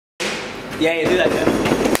Yeah, do that.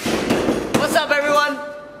 What's up, everyone?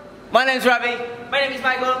 My name's Ravi. My name is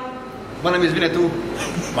Michael. My name is Vinetu.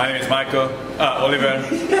 My name is Michael. Oliver.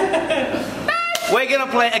 We're gonna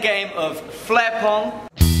play a game of FLAIR PONG.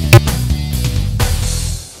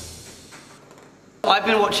 I've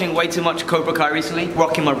been watching way too much Cobra Kai recently,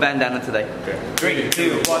 rocking my bandana today. Okay. 3,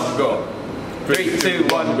 2, 1, go. 3, 2,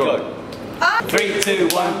 1, go. 3, 2,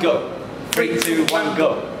 1, go. 3, 2, 1,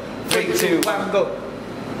 go. 3, 2, 1, go.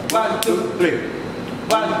 1, 2, 3.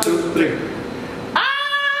 1, 2, 3.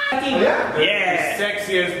 Yeah? Yeah!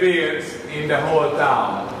 Sexiest beards in the whole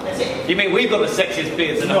town. That's it. You mean we've got the sexiest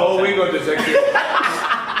beards in the No, whole we town? got the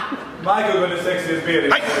sexiest. Michael got the sexiest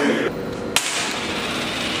beard.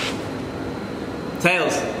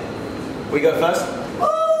 Tails. We go first.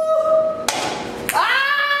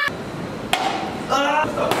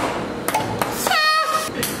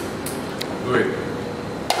 Do it.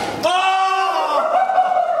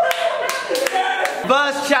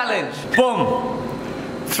 First challenge. Boom.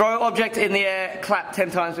 Throw object in the air, clap 10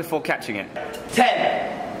 times before catching it. 10.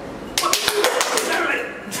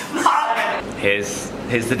 Here's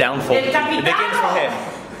the downfall. It begins from here.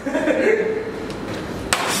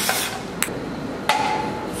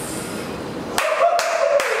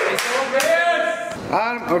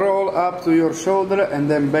 Arm roll up to your shoulder and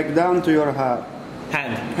then back down to your hand.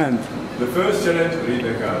 Hand. The first challenge, read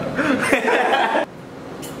the card.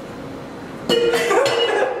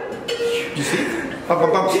 You see? Pam,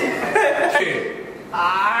 pam, pam.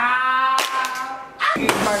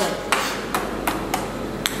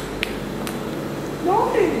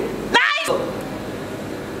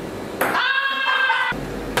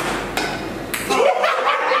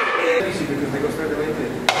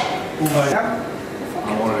 Nice!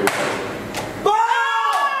 I'm already.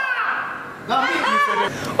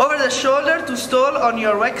 Over the shoulder to stall on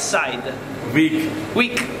your weak side. Weak.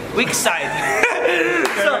 Weak side.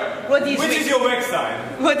 So, what is Which weak? is your back side?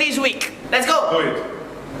 What is weak? Let's go! Do it.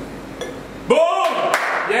 Boom!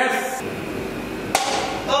 Yes!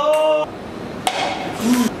 Oh!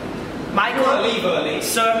 Michael,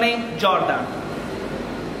 surname Jordan.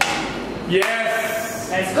 Yes!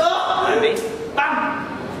 Let's go! Ready? Bam!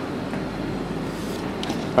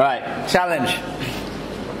 Alright, challenge.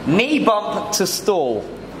 Knee bump to stall.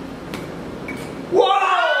 Whoa!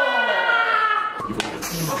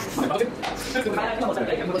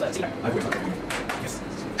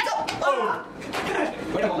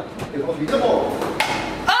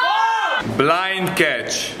 Blind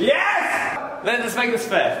catch. Yes! Let's make this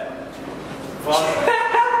fair.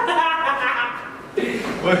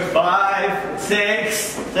 5, 6,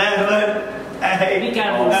 7, 8, Be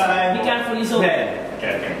careful. 9, Be careful, he's over. 10.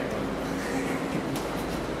 Okay.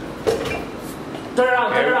 Turn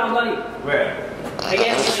around, buddy. Where?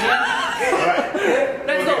 Again. Alright.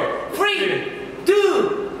 Let's go. 3,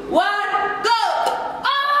 2, 1, go!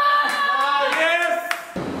 Oh! Yes!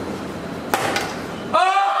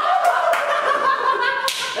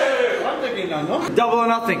 Double or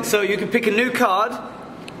nothing. So you can pick a new card.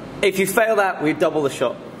 If you fail that, we double the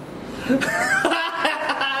shot. Let's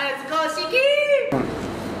go, Sikky!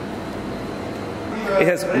 It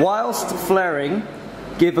has, whilst flaring,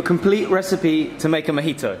 give a complete recipe to make a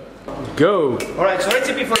mojito. Go! Alright, so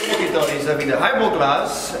recipe for mojito is with a highball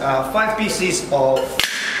glass, 5 pieces of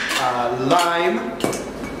lime.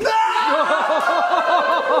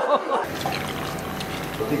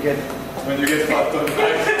 When you get fucked on the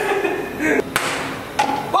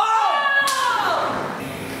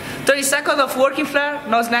 30 seconds of working flare,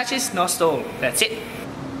 no snatches, no stall. That's it.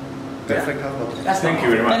 Perfect. Thank you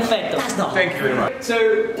very much. Perfecto. That's not. Thank you very much.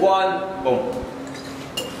 2, 1, boom.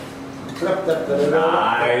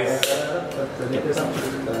 Nice.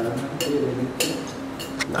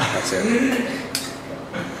 That's it.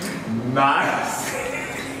 Nice.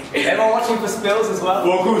 Everyone watching for spills as well?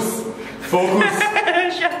 Focus. Focus.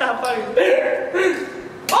 Shut up, buddy.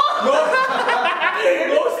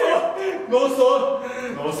 No sword.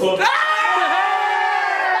 No sword.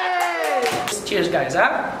 Cheers, guys,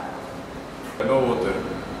 huh? No water.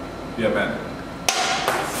 Yeah, man.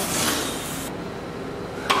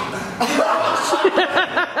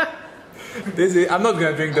 I'm not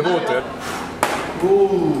gonna drink the water.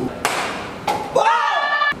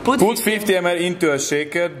 Put 50 ml into a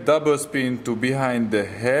shaker, double spin to behind the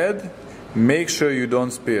head. Make sure you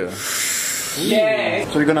don't spill. Yeah.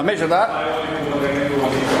 So you're gonna measure that.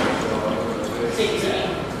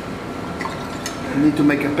 You need to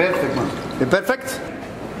make a perfect one. A perfect?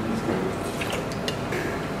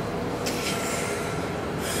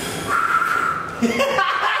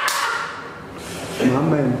 My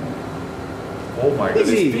man. Oh my god,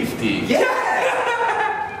 Easy. it's 50. Yeah!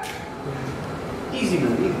 Easy,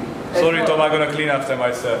 man. Easy. Sorry, Tom, I'm gonna clean after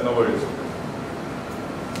myself. No worries.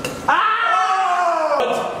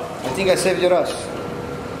 I think I saved your ass.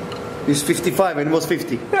 It's 55 and it was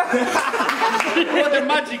 50. What a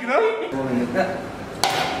magic, no?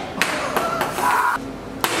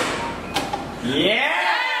 Yes!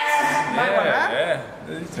 Yeah.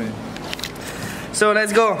 So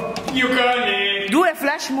let's go. You got it! Do a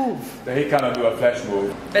flash move. He cannot do a flash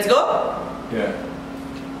move. Let's go. Yeah.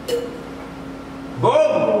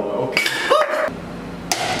 Boom! Okay.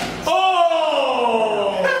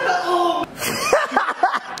 Oh!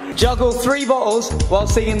 Juggle 3 bottles while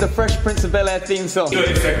singing the Fresh Prince of Bel-Air theme song.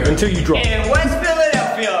 30 seconds. Until you drop. In West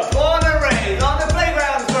Philadelphia, born and raised on the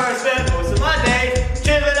playgrounds first and most of my days,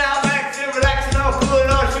 chilling out, maxing, relaxing, all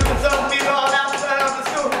cooling, all shooting some people all outside of the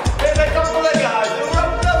school. There's a couple of guys who were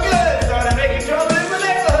up no good, started making trouble in the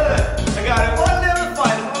neighborhood. I got in one little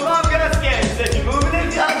fight, and my mom got scared. She said, "You moving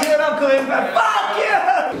in down here, I'm coming back." Fuck you!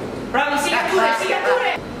 Ravi, Sikky,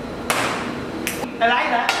 I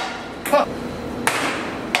like that.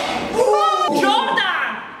 Jordan!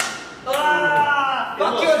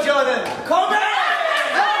 Fuck you, Jordan! Come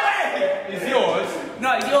back! It's yours. No,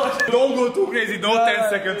 it's yours. Don't go too crazy. No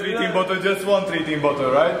 10-second treating bottle, just one treating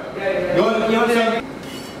bottle, right? Yes!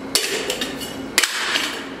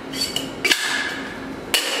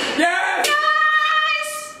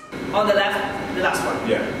 Nice! On the left, the last one.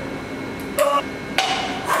 Yeah.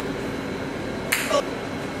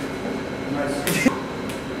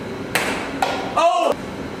 Oh!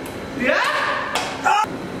 Yeah?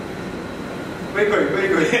 Very good, very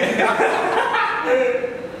good.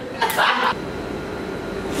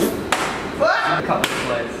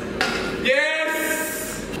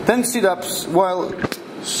 Yes! 10 sit-ups while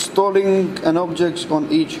stalling an object on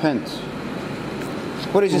each hand.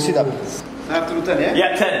 What is a sit-up? I have to do 10, yeah?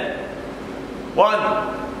 Yeah, 10. 1,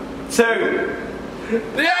 2.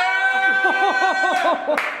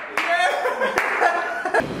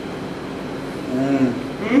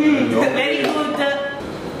 Very good.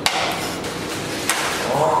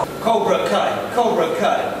 Cobra cut, cobra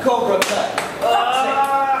cut, cobra cut.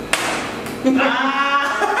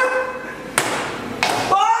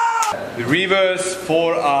 The reverse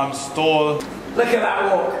forearm stall. Look at that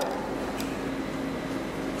walk.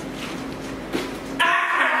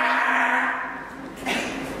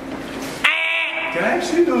 Can I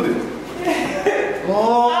actually do this?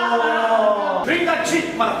 Oh! Bring that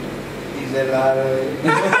shit, man.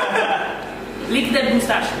 Lick the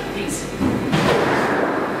moustache, please.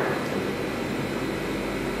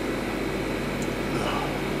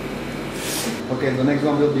 Okay, the next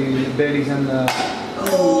one will be bellies and line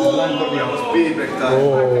for the arms. Speed break time.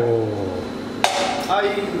 What are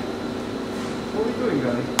you doing,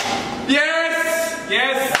 guys? Yes!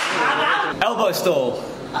 Yes! Elbow stall.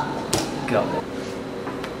 Go.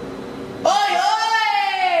 Oi, oi!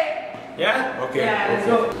 Yeah? Okay. Yeah, let's okay.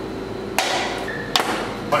 go.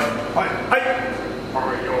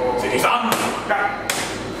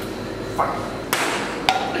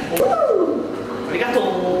 Arigato.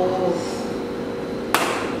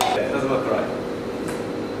 That doesn't look right.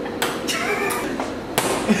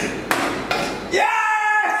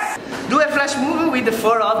 Yes! Do a flash move with the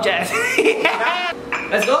 4 objects.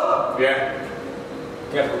 Let's go. Yeah.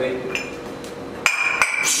 Carefully.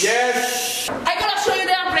 Yes! I'm gonna show you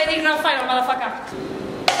the upgrade in grand final, motherfucker.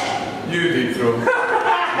 You did throw.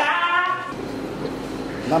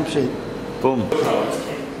 Lampshade. Boom.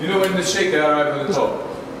 You know when the shake they arrive on the top?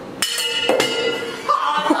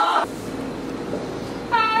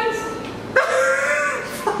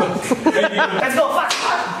 Let's go fast.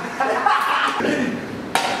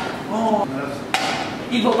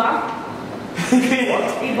 Elbow bump. What?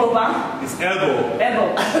 Elbow bump. It's elbow. Elbow.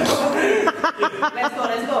 Let's go,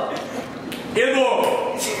 let's go. Elbow!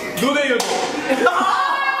 Do the elbow!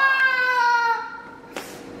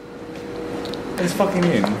 It's fucking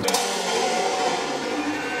in.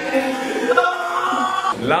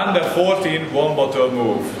 Land a 14 one bottle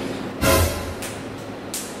move.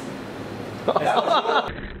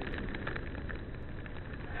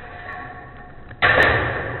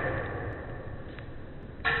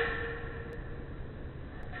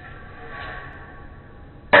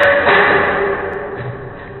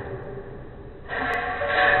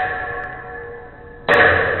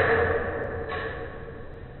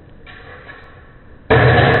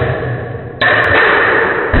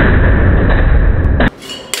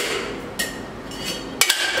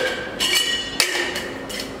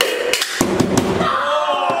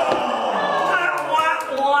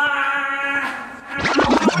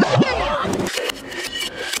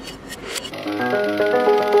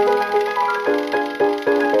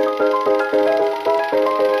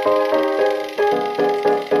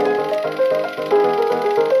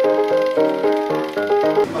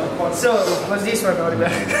 So, what's this one, Oliver?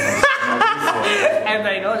 And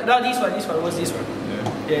I know. No, this one. What's this one?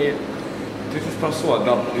 Yeah. This is pas what?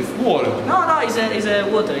 It's water. No, it's a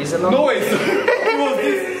water. It's a long. No, it's what's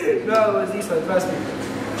this? No, it was this one. Trust me.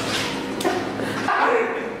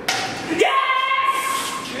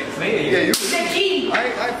 Yeah, Sikky.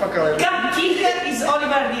 I fuck around. Key here is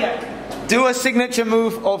Oliver Deak. Do a signature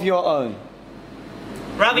move of your own.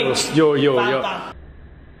 Ravi. Yo. Bang, bang.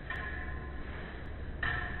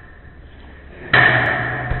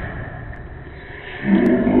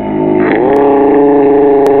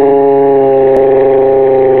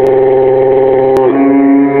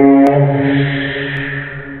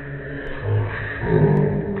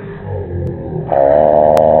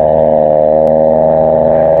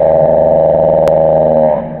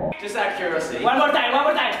 Just out of curiosity. One more time.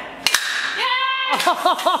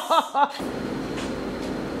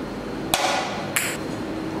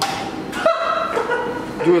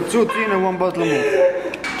 Do a 2, 3 and 1 bottle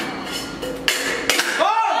move.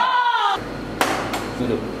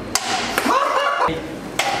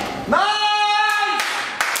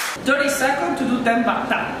 30 seconds to do 10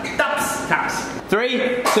 taps.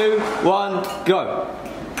 3, 2, 1, go.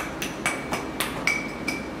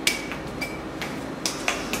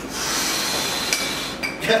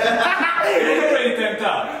 Already 10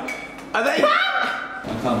 times. Are they?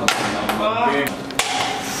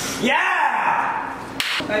 Yeah!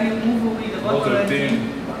 Can you move away the bottle Bottle and thing.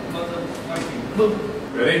 Boom.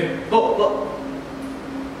 Ready? Go.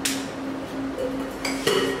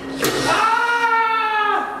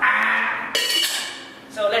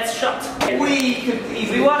 So let's shot. We could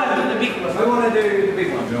easily. We want to do the big one. We want to do the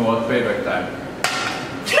big one. You know what? Payback time.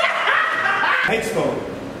 Let's go.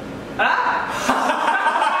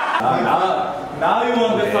 Now you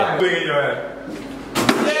want the fun. Doing in your head.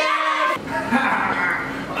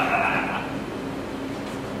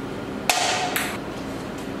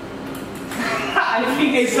 I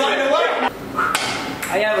think it's on the way.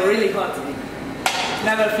 I have a really hot today.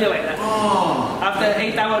 Never feel like that. After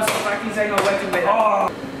 8 hours of practice, I know where to bed.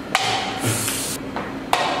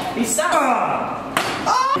 It sucks.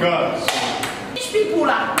 Good. Which people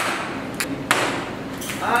are?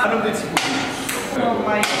 Oh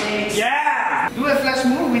my days. Yeah! Do a flash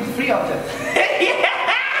move with 3 objects.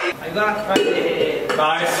 I'm gonna try it.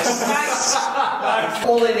 Nice.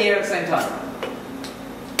 All in the air at the same time.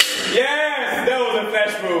 Yes, that was a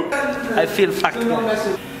flash move. I feel fucked.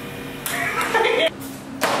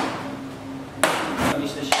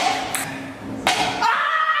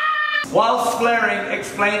 Whilst flaring,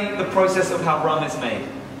 explain the process of how rum is made.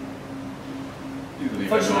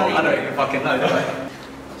 Fortunately, I don't even fucking know, do I?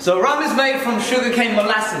 So rum is made from sugarcane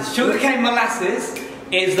molasses. Sugarcane molasses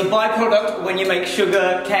is the byproduct when you make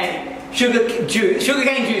sugarcane juice.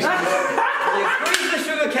 You squeeze the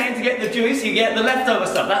sugarcane to get the juice, you get the leftover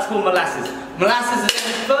stuff. That's called molasses. Molasses is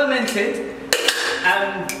then fermented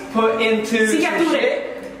and put into some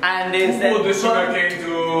shit, and is then Who put the sugarcane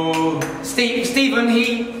to... Stephen,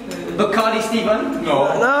 Bacardi Stephen. No.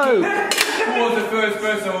 No, Who was the first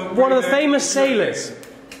person? Who one of the put it famous sailors.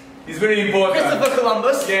 It's very important. Christopher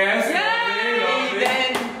Columbus. Yes. He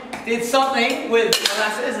then did something with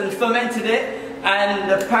molasses and fermented it,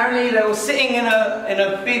 and apparently they were sitting in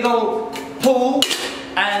a big old pool,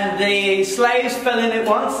 and the slaves fell in it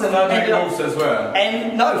once, and Make ended up. moves as well.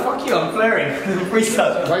 And no, fuck you, I'm flaring.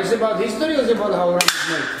 Research. But it's about history or is it about how rum is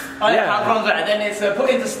made? Oh yeah, how comes that? Then it's put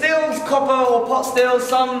into stills, copper or pot stills,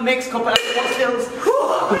 some mixed copper and pot stills.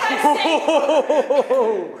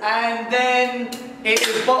 And then it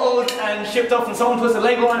is bottled and shipped off, and someone puts a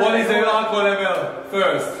label on it. What is the alcohol level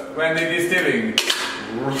first when they're distilling?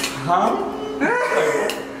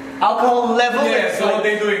 Alcohol level? Yeah, is so like- what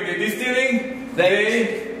they're doing? They're distilling,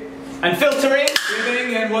 and filtering.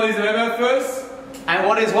 filtering, and what is the level first? And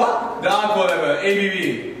what is what? The alcohol level,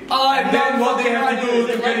 ABV. Oh, And then what they have to do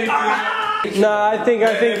to get it to... No, I think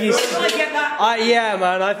he's. Did I get that? Yeah,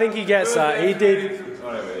 man, I think he gets that. He did.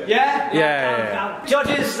 Yeah? Yeah.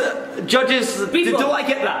 Judges, People. do I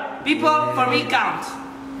get that? People, for me, count.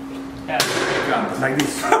 Like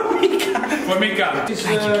this. For me, count.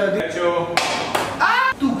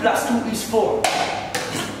 2 plus 2 is 4.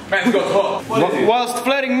 Hands got hot. What is it? Whilst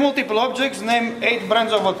flaring multiple objects, name 8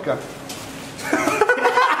 brands of vodka.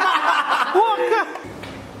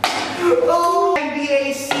 Oh,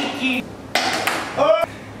 NBA Sikky.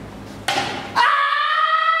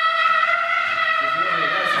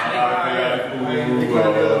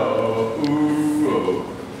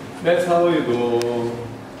 That's how you go.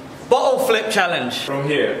 Bottle flip challenge. From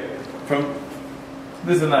here.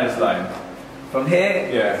 This is a nice line. From here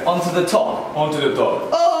Yeah. onto the top. Onto the top.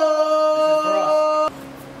 Oh!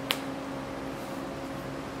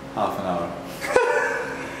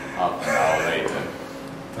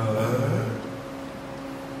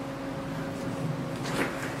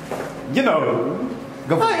 You know.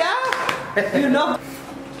 Go for it. Yeah. You know.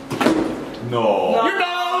 No. No. You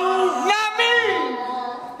know. Not me.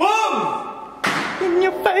 Boom. In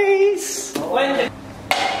your face. When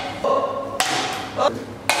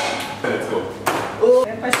Let's go.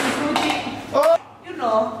 you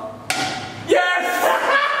know. Yes.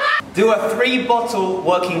 Do a 3-bottle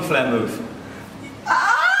working flare move.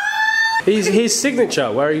 His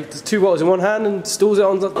signature, where he does 2 bottles in one hand and stalls it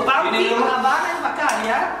on the. Bounty mahabanan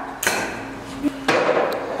makanya.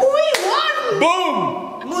 Uy, one!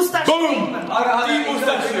 Boom. Mustache Boom. team.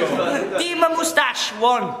 Mustachio. Team mustache,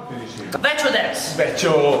 one. Vetrodex.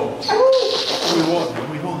 Becho. We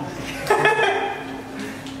won.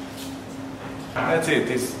 That's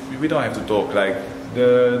it. We don't have to talk. Like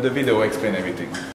the video explain everything.